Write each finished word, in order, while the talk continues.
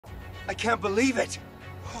I can't believe it.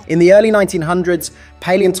 In the early 1900s,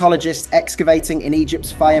 paleontologists excavating in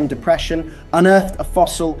Egypt's Fayum Depression unearthed a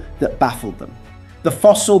fossil that baffled them. The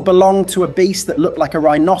fossil belonged to a beast that looked like a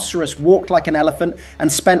rhinoceros, walked like an elephant,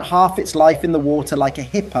 and spent half its life in the water like a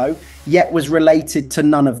hippo, yet was related to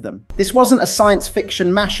none of them. This wasn't a science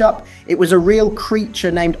fiction mashup, it was a real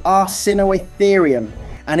creature named Arsinoitherium,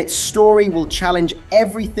 and its story will challenge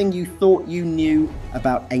everything you thought you knew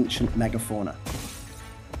about ancient megafauna.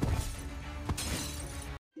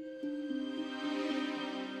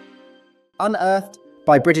 Unearthed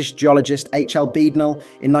by British geologist H.L. Beadnell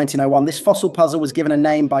in 1901, this fossil puzzle was given a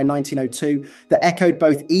name by 1902 that echoed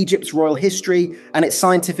both Egypt's royal history and its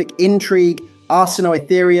scientific intrigue: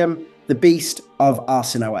 Arsinoitherium, the beast of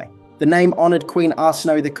Arsinoe. The name honoured Queen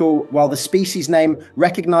Arsinoe the Cool, while the species name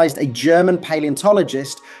recognised a German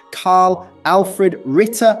paleontologist, Karl Alfred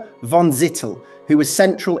Ritter von Zittel, who was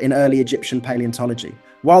central in early Egyptian paleontology.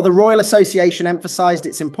 While the Royal Association emphasised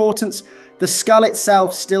its importance, the skull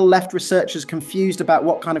itself still left researchers confused about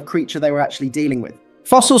what kind of creature they were actually dealing with.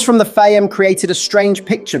 Fossils from the Fayum created a strange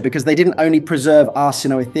picture because they didn't only preserve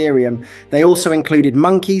Arsinoitherium, they also included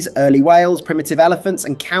monkeys, early whales, primitive elephants,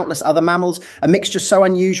 and countless other mammals, a mixture so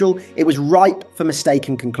unusual it was ripe for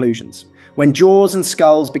mistaken conclusions. When jaws and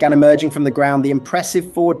skulls began emerging from the ground, the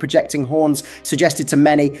impressive forward-projecting horns suggested to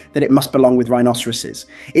many that it must belong with rhinoceroses.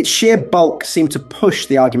 Its sheer bulk seemed to push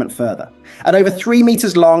the argument further. At over 3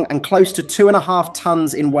 meters long and close to 2.5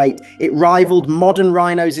 tons in weight, it rivaled modern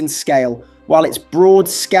rhinos in scale, while its broad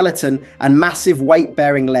skeleton and massive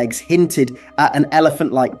weight-bearing legs hinted at an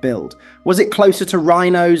elephant-like build. Was it closer to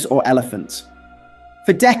rhinos or elephants?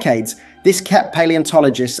 For decades, this kept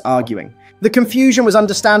paleontologists arguing. The confusion was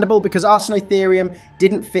understandable because Arsinoitherium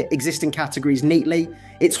didn't fit existing categories neatly.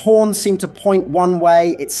 Its horns seemed to point one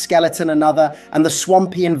way, its skeleton another, and the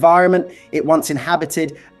swampy environment it once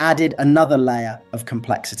inhabited added another layer of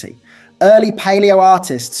complexity. Early paleo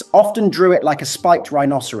artists often drew it like a spiked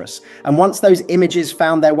rhinoceros, and once those images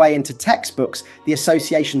found their way into textbooks, the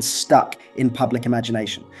association stuck in public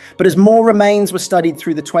imagination. But as more remains were studied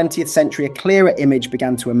through the 20th century, a clearer image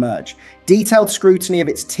began to emerge. Detailed scrutiny of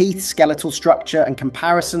its teeth, skeletal structure, and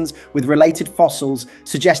comparisons with related fossils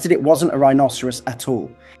suggested it wasn't a rhinoceros at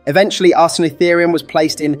all. Eventually, Arsinoitherium was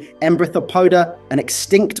placed in Embrythopoda, an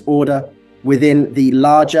extinct order within the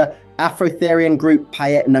larger Afrotherian group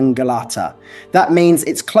Paetnungulata. That means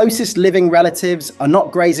its closest living relatives are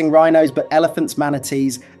not grazing rhinos, but elephants,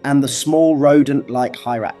 manatees, and the small rodent-like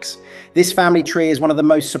hyrax. This family tree is one of the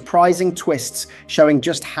most surprising twists, showing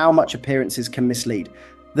just how much appearances can mislead.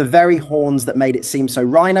 The very horns that made it seem so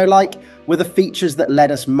rhino-like were the features that led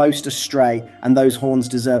us most astray, and those horns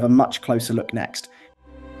deserve a much closer look next.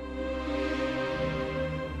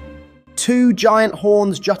 Two giant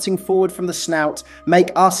horns jutting forward from the snout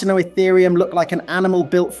make Arsinoitherium look like an animal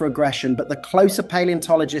built for aggression, but the closer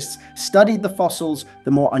paleontologists studied the fossils,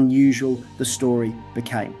 the more unusual the story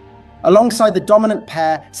became. Alongside the dominant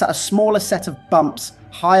pair sat a smaller set of bumps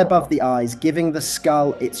high above the eyes, giving the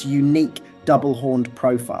skull its unique double-horned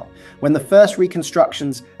profile. When the first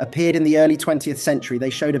reconstructions appeared in the early 20th century, they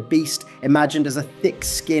showed a beast imagined as a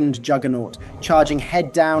thick-skinned juggernaut, charging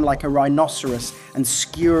head down like a rhinoceros and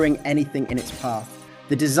skewering anything in its path.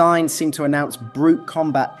 The design seemed to announce brute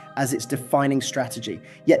combat as its defining strategy,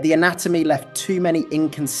 yet the anatomy left too many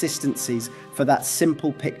inconsistencies for that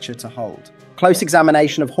simple picture to hold. Close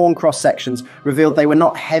examination of horn cross-sections revealed they were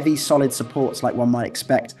not heavy, solid supports like one might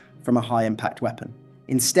expect from a high-impact weapon.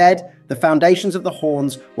 Instead, the foundations of the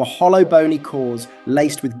horns were hollow bony cores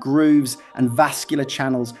laced with grooves and vascular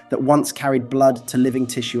channels that once carried blood to living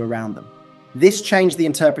tissue around them. This changed the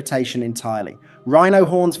interpretation entirely. Rhino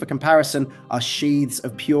horns, for comparison, are sheaths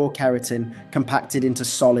of pure keratin compacted into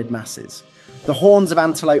solid masses. The horns of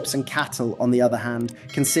antelopes and cattle, on the other hand,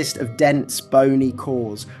 consist of dense, bony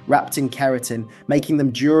cores wrapped in keratin, making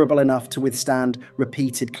them durable enough to withstand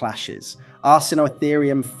repeated clashes.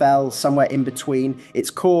 Arsinoitherium fell somewhere in between. Its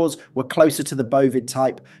cores were closer to the bovid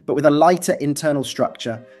type, but with a lighter internal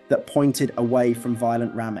structure that pointed away from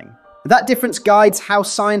violent ramming. That difference guides how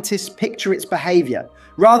scientists picture its behavior.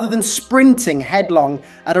 Rather than sprinting headlong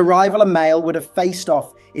at a rival, a male would have faced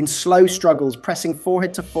off in slow struggles, pressing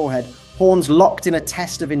forehead to forehead, horns locked in a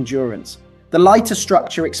test of endurance. The lighter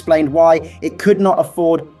structure explained why it could not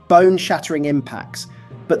afford bone-shattering impacts,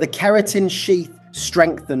 but the keratin sheath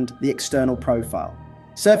strengthened the external profile.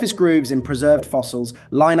 Surface grooves in preserved fossils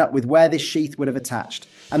line up with where this sheath would have attached,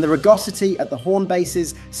 and the rugosity at the horn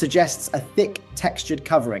bases suggests a thick, textured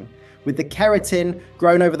covering. With the keratin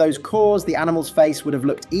grown over those cores, the animal's face would have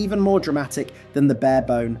looked even more dramatic than the bare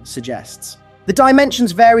bone suggests. The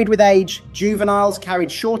dimensions varied with age. Juveniles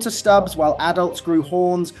carried shorter stubs, while adults grew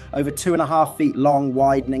horns over 2.5 feet long,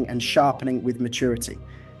 widening and sharpening with maturity.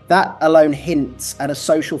 That alone hints at a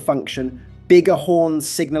social function, bigger horns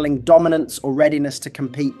signaling dominance or readiness to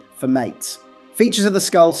compete for mates. Features of the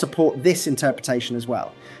skull support this interpretation as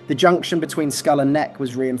well. The junction between skull and neck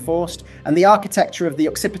was reinforced, and the architecture of the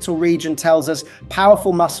occipital region tells us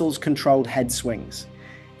powerful muscles controlled head swings.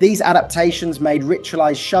 These adaptations made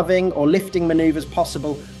ritualized shoving or lifting maneuvers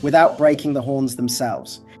possible without breaking the horns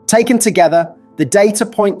themselves. Taken together, the data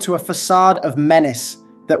point to a facade of menace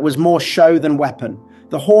that was more show than weapon.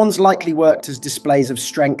 The horns likely worked as displays of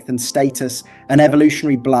strength and status, an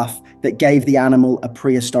evolutionary bluff that gave the animal a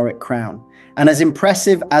prehistoric crown. And as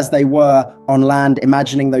impressive as they were on land,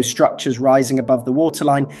 imagining those structures rising above the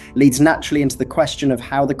waterline leads naturally into the question of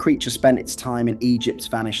how the creature spent its time in Egypt's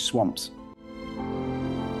vanished swamps.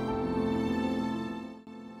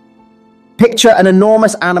 Picture an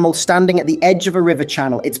enormous animal standing at the edge of a river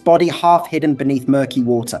channel, its body half hidden beneath murky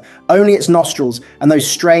water. Only its nostrils and those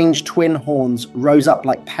strange twin horns rose up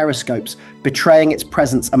like periscopes, betraying its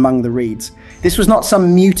presence among the reeds. This was not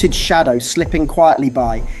some muted shadow slipping quietly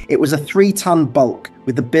by. It was a 3-ton bulk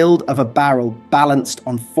with the build of a barrel balanced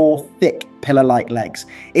on 4 thick pillar-like legs.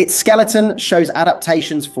 Its skeleton shows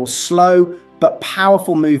adaptations for slow but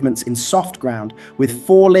powerful movements in soft ground, with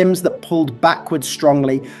 4 limbs that pulled backwards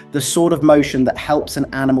strongly, the sort of motion that helps an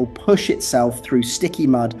animal push itself through sticky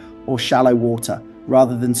mud or shallow water,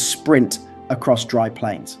 rather than sprint across dry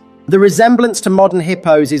plains. The resemblance to modern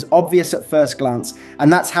hippos is obvious at first glance,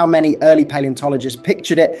 and that's how many early paleontologists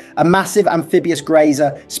pictured it, a massive amphibious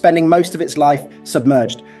grazer spending most of its life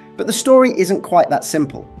submerged. But the story isn't quite that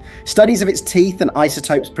simple. Studies of its teeth and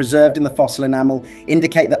isotopes preserved in the fossil enamel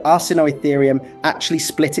indicate that Arsinoitherium actually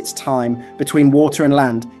split its time between water and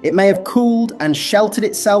land. It may have cooled and sheltered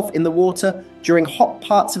itself in the water during hot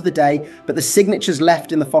parts of the day, but the signatures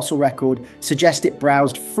left in the fossil record suggest it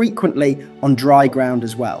browsed frequently on dry ground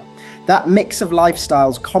as well. That mix of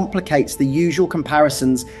lifestyles complicates the usual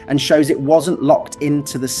comparisons and shows it wasn't locked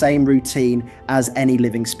into the same routine as any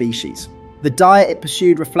living species. The diet it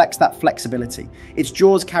pursued reflects that flexibility. Its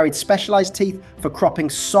jaws carried specialized teeth for cropping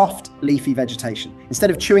soft, leafy vegetation, instead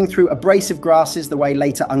of chewing through abrasive grasses the way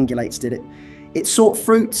later ungulates did it. It sought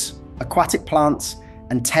fruits, aquatic plants,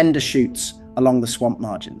 and tender shoots along the swamp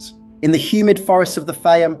margins. In the humid forests of the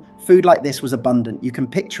Fayum, food like this was abundant. You can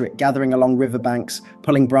picture it gathering along riverbanks,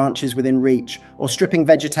 pulling branches within reach, or stripping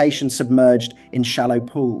vegetation submerged in shallow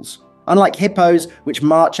pools. Unlike hippos, which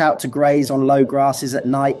march out to graze on low grasses at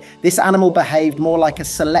night, this animal behaved more like a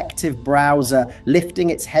selective browser, lifting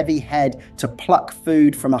its heavy head to pluck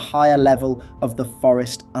food from a higher level of the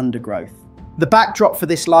forest undergrowth. The backdrop for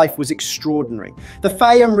this life was extraordinary. The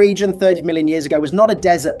Fayum region 30 million years ago was not a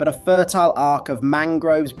desert, but a fertile arc of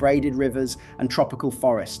mangroves, braided rivers, and tropical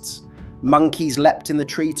forests. Monkeys leapt in the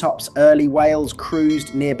treetops, early whales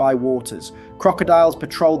cruised nearby waters. Crocodiles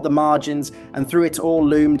patrolled the margins, and through it all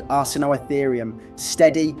loomed Arsinoitherium,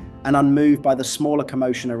 steady and unmoved by the smaller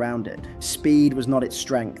commotion around it. Speed was not its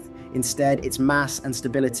strength. Instead, its mass and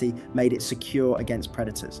stability made it secure against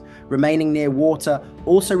predators. Remaining near water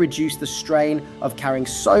also reduced the strain of carrying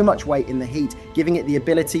so much weight in the heat, giving it the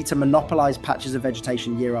ability to monopolize patches of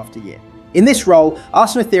vegetation year after year. In this role,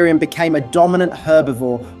 Arsinoitherium became a dominant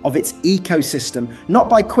herbivore of its ecosystem, not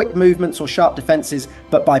by quick movements or sharp defenses,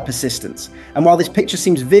 but by persistence. And while this picture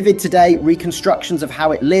seems vivid today, reconstructions of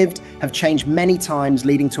how it lived have changed many times,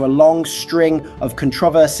 leading to a long string of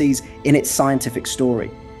controversies in its scientific story.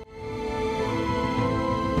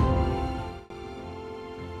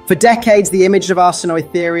 For decades, the image of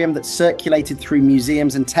Arsinoitherium that circulated through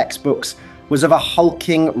museums and textbooks was of a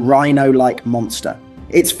hulking rhino-like monster.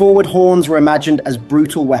 Its forward horns were imagined as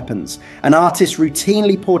brutal weapons, and artists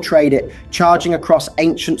routinely portrayed it charging across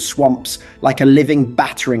ancient swamps like a living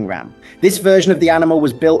battering ram. This version of the animal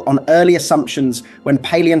was built on early assumptions when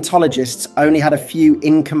paleontologists only had a few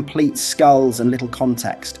incomplete skulls and little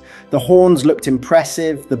context. The horns looked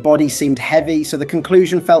impressive, the body seemed heavy, so the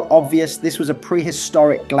conclusion felt obvious: this was a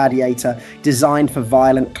prehistoric gladiator designed for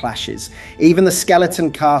violent clashes. Even the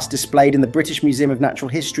skeleton cast displayed in the British Museum of Natural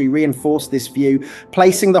History reinforced this view,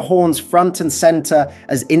 placing the horns front and center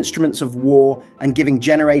as instruments of war and giving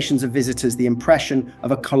generations of visitors the impression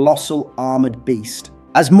of a colossal armored beast.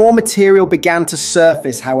 As more material began to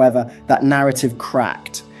surface, however, that narrative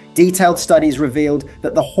cracked. Detailed studies revealed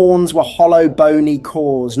that the horns were hollow, bony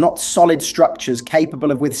cores, not solid structures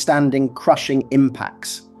capable of withstanding crushing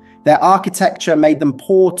impacts. Their architecture made them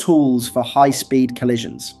poor tools for high-speed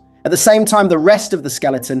collisions. At the same time, the rest of the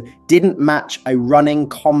skeleton didn't match a running,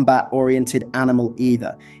 combat-oriented animal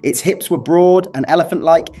either. Its hips were broad and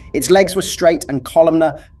elephant-like, its legs were straight and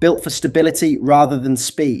columnar, built for stability rather than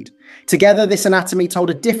speed. Together, this anatomy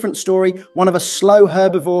told a different story, one of a slow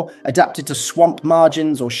herbivore adapted to swamp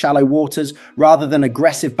margins or shallow waters rather than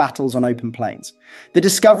aggressive battles on open plains. The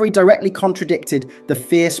discovery directly contradicted the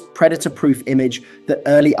fierce, predator-proof image that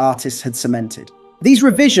early artists had cemented. These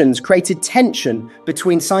revisions created tension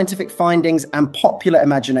between scientific findings and popular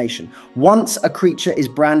imagination. Once a creature is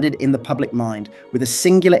branded in the public mind with a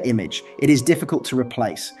singular image, it is difficult to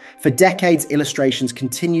replace. For decades, illustrations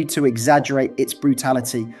continued to exaggerate its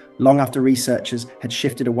brutality long after researchers had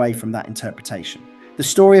shifted away from that interpretation. The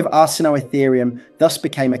story of Arsinoitherium thus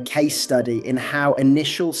became a case study in how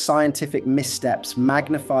initial scientific missteps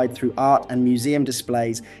magnified through art and museum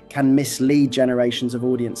displays can mislead generations of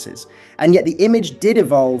audiences. And yet the image did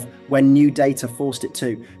evolve when new data forced it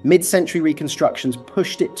to. Mid-century reconstructions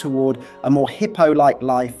pushed it toward a more hippo-like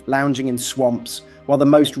life, lounging in swamps, while the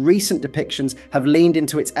most recent depictions have leaned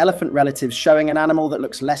into its elephant relatives, showing an animal that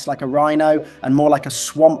looks less like a rhino and more like a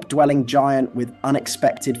swamp-dwelling giant with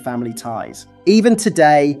unexpected family ties. Even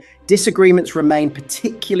today, disagreements remain,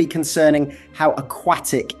 particularly concerning how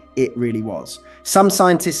aquatic it really was. Some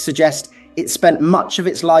scientists suggest it spent much of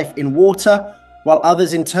its life in water, while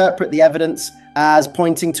others interpret the evidence as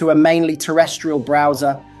pointing to a mainly terrestrial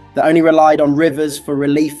browser that only relied on rivers for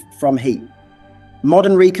relief from heat.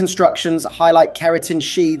 Modern reconstructions highlight keratin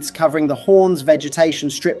sheaths covering the horns,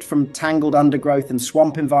 vegetation stripped from tangled undergrowth and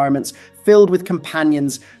swamp environments filled with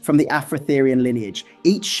companions from the Afrotherian lineage.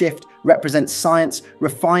 Each shift represents science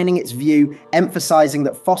refining its view, emphasizing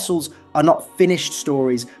that fossils are not finished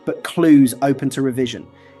stories, but clues open to revision.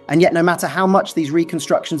 And yet, no matter how much these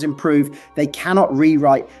reconstructions improve, they cannot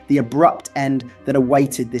rewrite the abrupt end that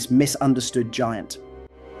awaited this misunderstood giant.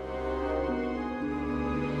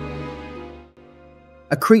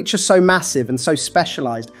 A creature so massive and so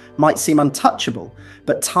specialized might seem untouchable,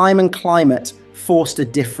 but time and climate forced a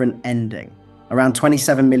different ending. Around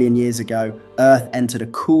 27 million years ago, Earth entered a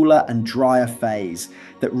cooler and drier phase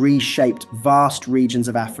that reshaped vast regions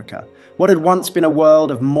of Africa. What had once been a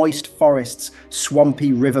world of moist forests,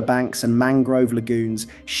 swampy riverbanks, and mangrove lagoons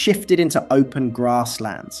shifted into open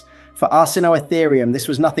grasslands. For Arsinoitherium, this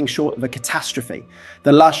was nothing short of a catastrophe.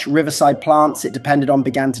 The lush riverside plants it depended on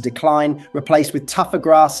began to decline, replaced with tougher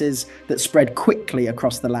grasses that spread quickly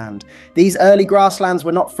across the land. These early grasslands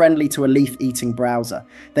were not friendly to a leaf-eating browser.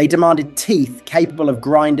 They demanded teeth capable of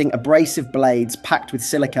grinding abrasive blades packed with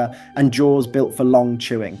silica and jaws built for long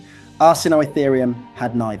chewing. Arsinoitherium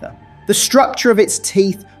had neither. The structure of its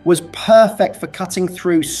teeth was perfect for cutting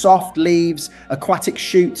through soft leaves, aquatic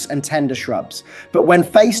shoots, and tender shrubs. But when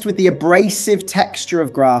faced with the abrasive texture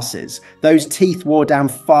of grasses, those teeth wore down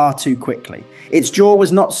far too quickly. Its jaw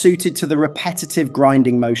was not suited to the repetitive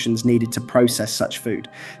grinding motions needed to process such food.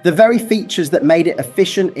 The very features that made it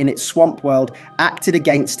efficient in its swamp world acted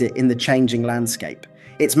against it in the changing landscape.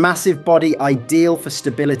 Its massive body, ideal for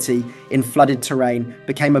stability in flooded terrain,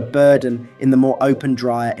 became a burden in the more open,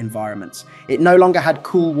 drier environments. It no longer had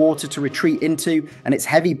cool water to retreat into, and its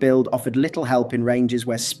heavy build offered little help in ranges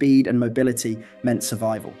where speed and mobility meant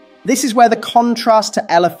survival. This is where the contrast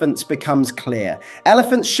to elephants becomes clear.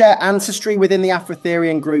 Elephants share ancestry within the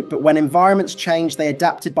Afrotherian group, but when environments changed, they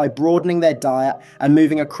adapted by broadening their diet and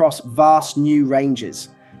moving across vast new ranges.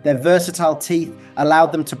 Their versatile teeth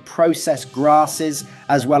allowed them to process grasses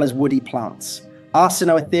as well as woody plants.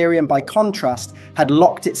 Arsinoitherium, by contrast, had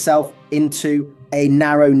locked itself into a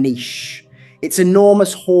narrow niche. Its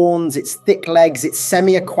enormous horns, its thick legs, its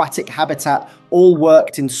semi-aquatic habitat all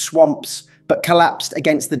worked in swamps, but collapsed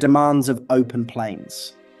against the demands of open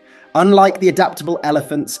plains. Unlike the adaptable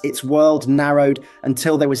elephants, its world narrowed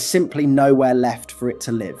until there was simply nowhere left for it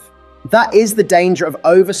to live. That is the danger of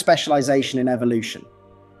over-specialization in evolution.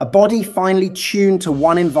 A body finely tuned to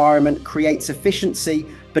one environment creates efficiency,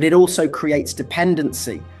 but it also creates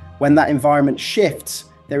dependency. When that environment shifts,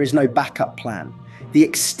 there is no backup plan. The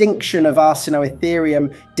extinction of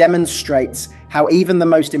Arsinoitherium demonstrates how even the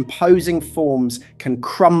most imposing forms can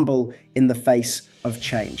crumble in the face of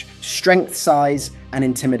change. Strength, size, and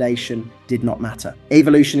intimidation did not matter.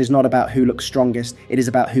 Evolution is not about who looks strongest, it is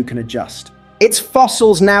about who can adjust. Its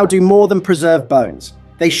fossils now do more than preserve bones.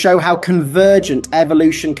 They show how convergent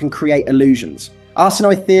evolution can create illusions.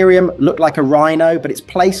 Arsinoitherium looked like a rhino, but its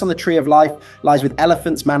place on the tree of life lies with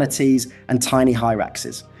elephants, manatees, and tiny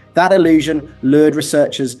hyraxes. That illusion lured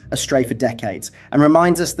researchers astray for decades and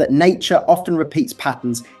reminds us that nature often repeats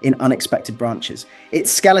patterns in unexpected branches.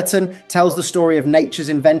 Its skeleton tells the story of nature's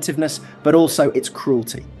inventiveness, but also its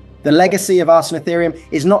cruelty. The legacy of Arsinoitherium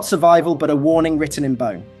is not survival, but a warning written in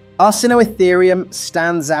bone. Arsinoitherium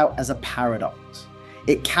stands out as a paradox.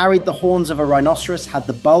 It carried the horns of a rhinoceros, had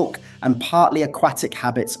the bulk and partly aquatic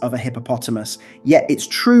habits of a hippopotamus, yet its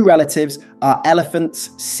true relatives are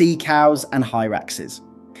elephants, sea cows, and hyraxes.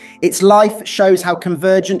 Its life shows how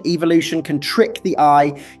convergent evolution can trick the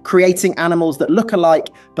eye, creating animals that look alike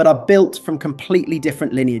but are built from completely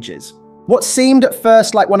different lineages. What seemed at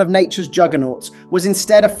first like one of nature's juggernauts was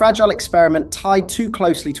instead a fragile experiment tied too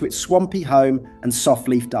closely to its swampy home and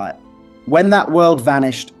soft-leaf diet. When that world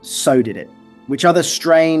vanished, so did it. Which other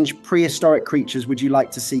strange, prehistoric creatures would you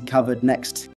like to see covered next?